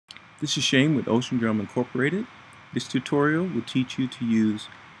This is Shane with Ocean Drum Incorporated. This tutorial will teach you to use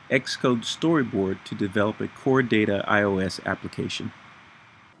Xcode Storyboard to develop a CoreData iOS application.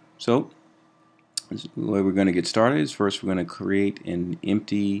 So, the way we're going to get started is first we're going to create an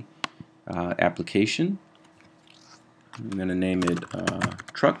empty application. I'm going to name it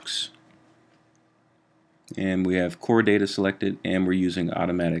Trucks. And we have CoreData selected, and we're using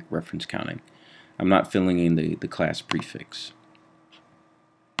automatic reference counting. I'm not filling in the class prefix.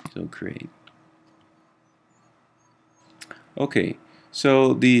 So create. Okay,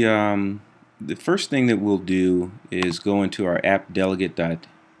 so the first thing that we'll do is go into our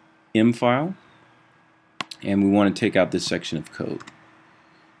AppDelegate.m file, and we want to take out this section of code.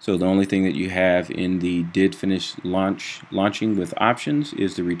 So the only thing that you have in the did finish launching with options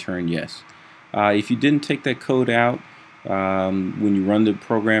is the return yes. If you didn't take that code out, when you run the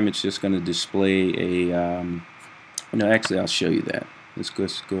program, it's just going to display a actually I'll show you that. Let's go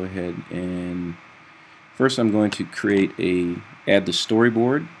ahead and first I'm going to add the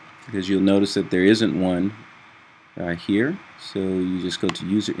storyboard, because you'll notice that there isn't one here. So you just go to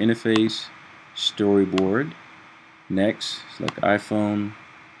user interface, storyboard, next, select iPhone,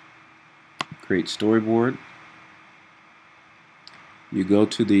 create storyboard. You go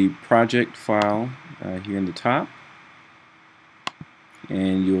to the project file here in the top,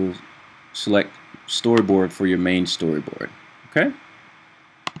 and you'll select storyboard for your main storyboard. Okay?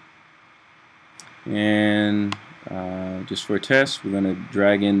 And just for a test, we're going to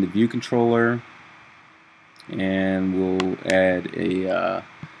drag in the view controller, and we'll add a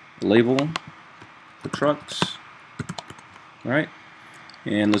label for trucks. Alright,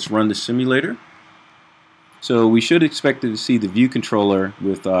 and let's run the simulator. So we should expect to see the view controller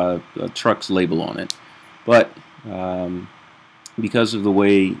with a trucks label on it, but because of the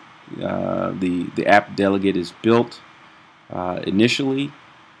way the app delegate is built initially,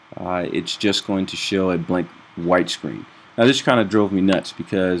 it's just going to show a blank white screen. Now this kind of drove me nuts,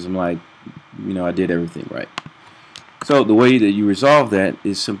 because I'm like, I did everything right. So the way that you resolve that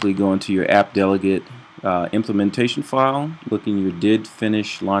is simply go into your AppDelegate implementation file, look in your did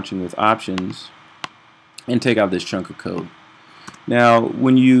finish launching with options, and take out this chunk of code. Now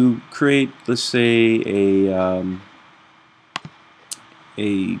when you create, let's say,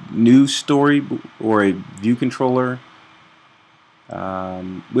 a new story or a view controller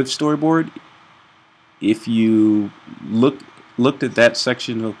with storyboard, if you looked at that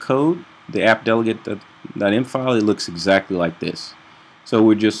section of code, the AppDelegate.m file, it looks exactly like this. So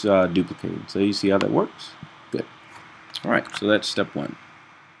we're just duplicating. So you see how that works? Good. Alright, so that's step one.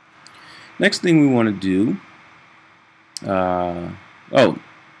 Next thing we want to do, now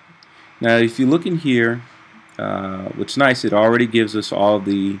if you look in here, what's nice, it already gives us all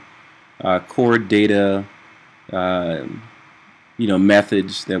the CoreData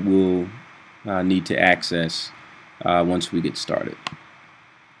methods that we'll need to access once we get started.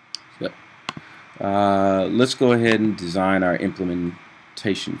 So let's go ahead and design our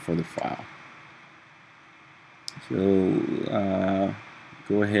implementation for the file. So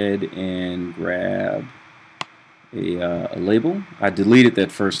go ahead and grab a label. I deleted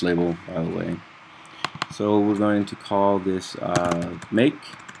that first label, by the way. So we're going to call this make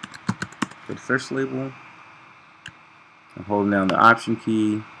for the first label. I'm holding down the Option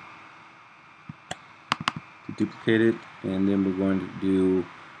key to duplicate it, and then we're going to do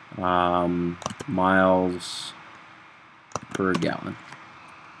miles per gallon.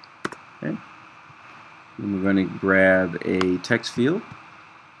 Okay. Then we're going to grab a text field,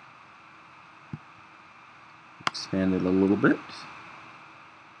 expand it a little bit.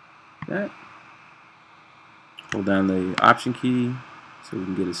 That. Hold down the Option key so we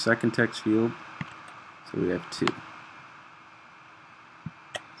can get a second text field. So we have two.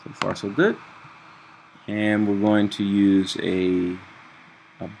 So far so good. And we're going to use a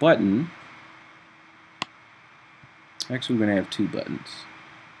button. Actually, we're going to have two buttons.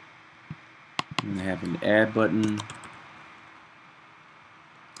 We're going to have an add button,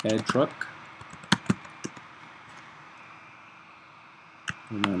 add truck.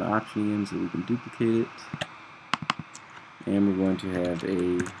 Hold down the Option again so we can duplicate it. And we're going to have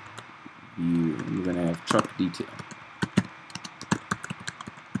a view, and we're going to have truck detail.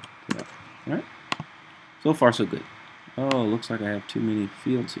 Alright, so far so good. Oh, looks like I have too many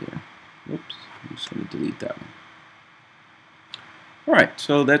fields here. Whoops, I'm just going to delete that one. Alright,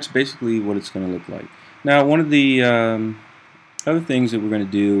 so that's basically what it's going to look like. Now, one of the other things that we're going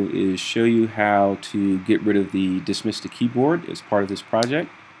to do is show you how to get rid of the dismiss the keyboard as part of this project.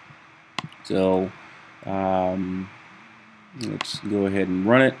 So, let's go ahead and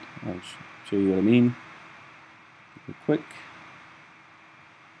run it. I'll show you what I mean real quick.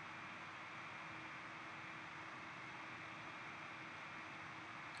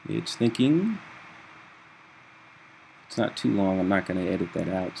 It's thinking. It's not too long. I'm not going to edit that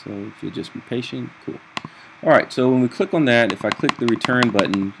out, so if you'll just be patient, cool. Alright, so when we click on that, if I click the return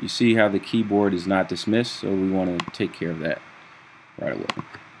button, you see how the keyboard is not dismissed, so we want to take care of that right away.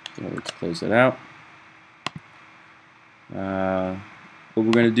 So let's close that out. What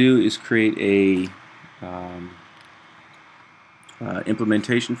we're going to do is create a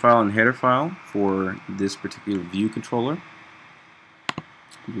implementation file and header file for this particular view controller.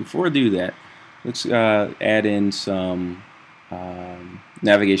 Before I do that, let's add in some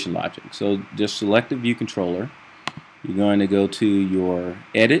navigation logic. So just select the view controller. You're going to go to your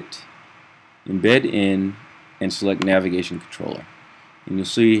Edit, Embed In, and select Navigation Controller. And you'll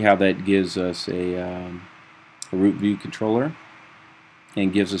see how that gives us a root view controller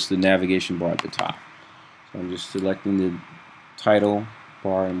and gives us the navigation bar at the top. So I'm just selecting the title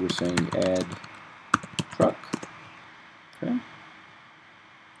bar and we're saying add truck. Okay.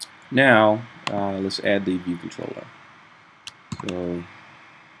 Now let's add the view controller. So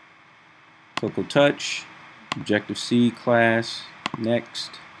Cocoa Touch, Objective-C class,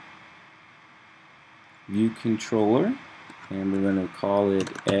 next, view controller, and we're going to call it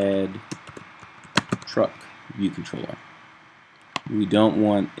add truck view controller. We don't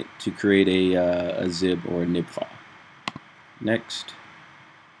want it to create a zip or a nib file. Next.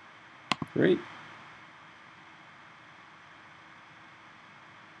 Great.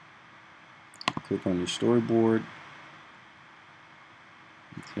 Click on your storyboard.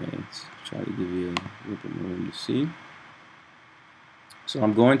 Okay, let's try to give you a little bit more room to see. So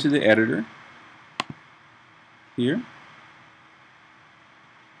I'm going to the editor here.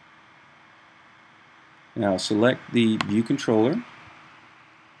 Now select the view controller.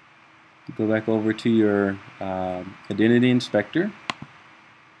 Go back over to your identity inspector.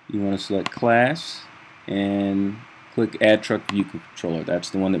 You want to select class and click add truck view controller. That's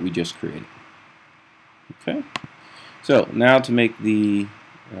the one that we just created. Okay. So now to make the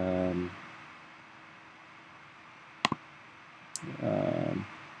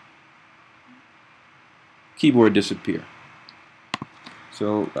keyboard disappear.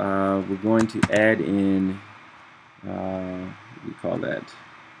 So we're going to add in what do we call that?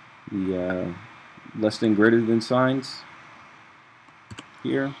 The less than greater than signs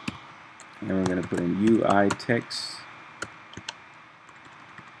here, and we're going to put in UI text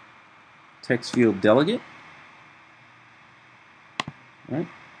field delegate. Right.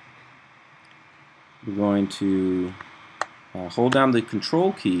 We're going to hold down the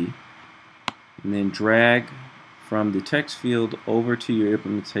control key and then drag from the text field over to your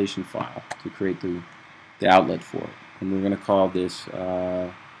implementation file to create the outlet for it. And we're going to call this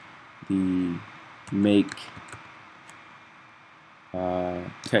the make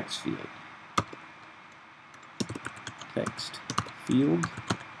text field. Text field.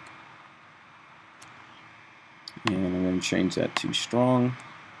 And I'm going to change that to strong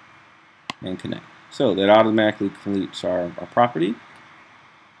and connect. So that automatically completes our property.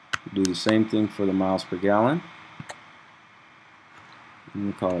 We'll do the same thing for the miles per gallon. And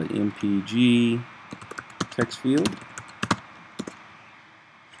we'll call it MPG text field.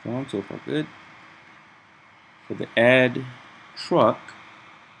 Strong, so far good. For the add truck,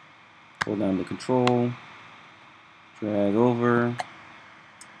 hold down the control, drag over.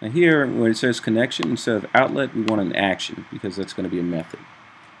 Now here, when it says connection, instead of outlet, we want an action because that's going to be a method.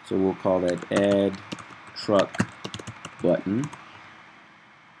 So we'll call that add truck button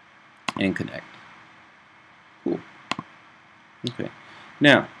and connect. Cool. Okay.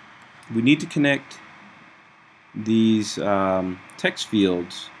 Now, we need to connect these text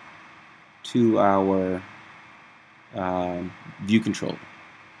fields to our view controller.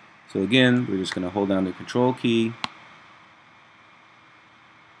 So again, we're just going to hold down the control key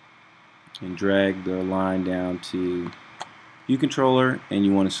and drag the line down to view controller, and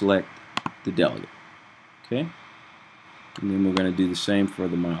you want to select the delegate. Okay? And then we're going to do the same for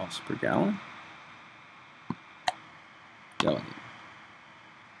the miles per gallon. Delegate.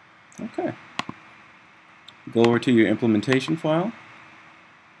 Okay. Go over to your implementation file,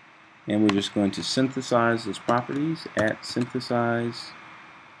 and we're just going to synthesize those properties at synthesize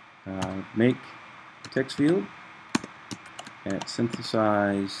make text field at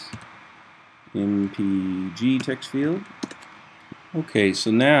synthesize MPG text field. Okay,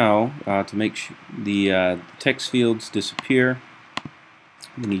 so now to make the text fields disappear,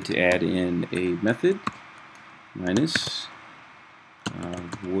 we need to add in a method minus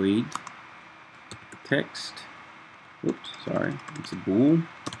void text. Oops, sorry, it's a bool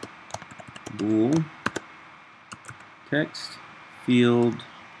text field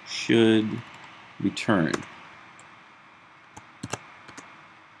should return.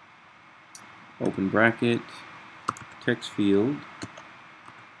 open bracket, text field,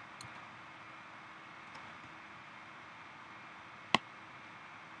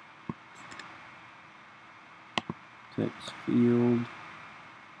 text field,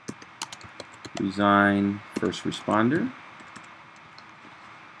 resign first responder.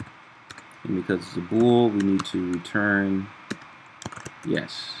 And because it's a bool, we need to return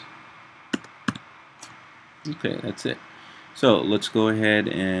yes. Okay, that's it. So let's go ahead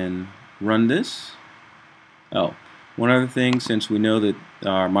and run this. Oh, one other thing, since we know that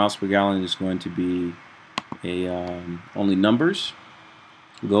our miles per gallon is going to be only numbers,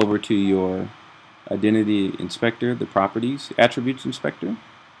 go over to your identity inspector, the properties attributes inspector,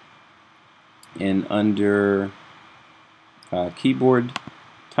 and under keyboard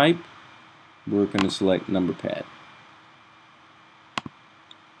type, we're going to select number pad.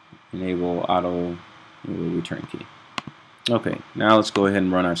 Enable auto return key. Okay, now let's go ahead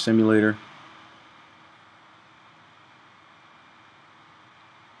and run our simulator.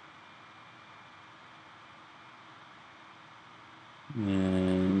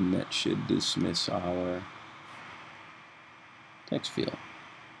 And that should dismiss our text field.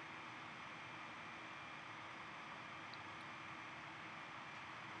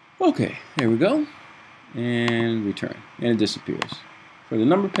 Okay, there we go. And return. And it disappears. For the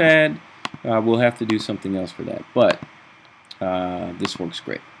number pad, we'll have to do something else for that. But this works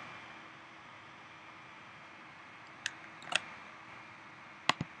great.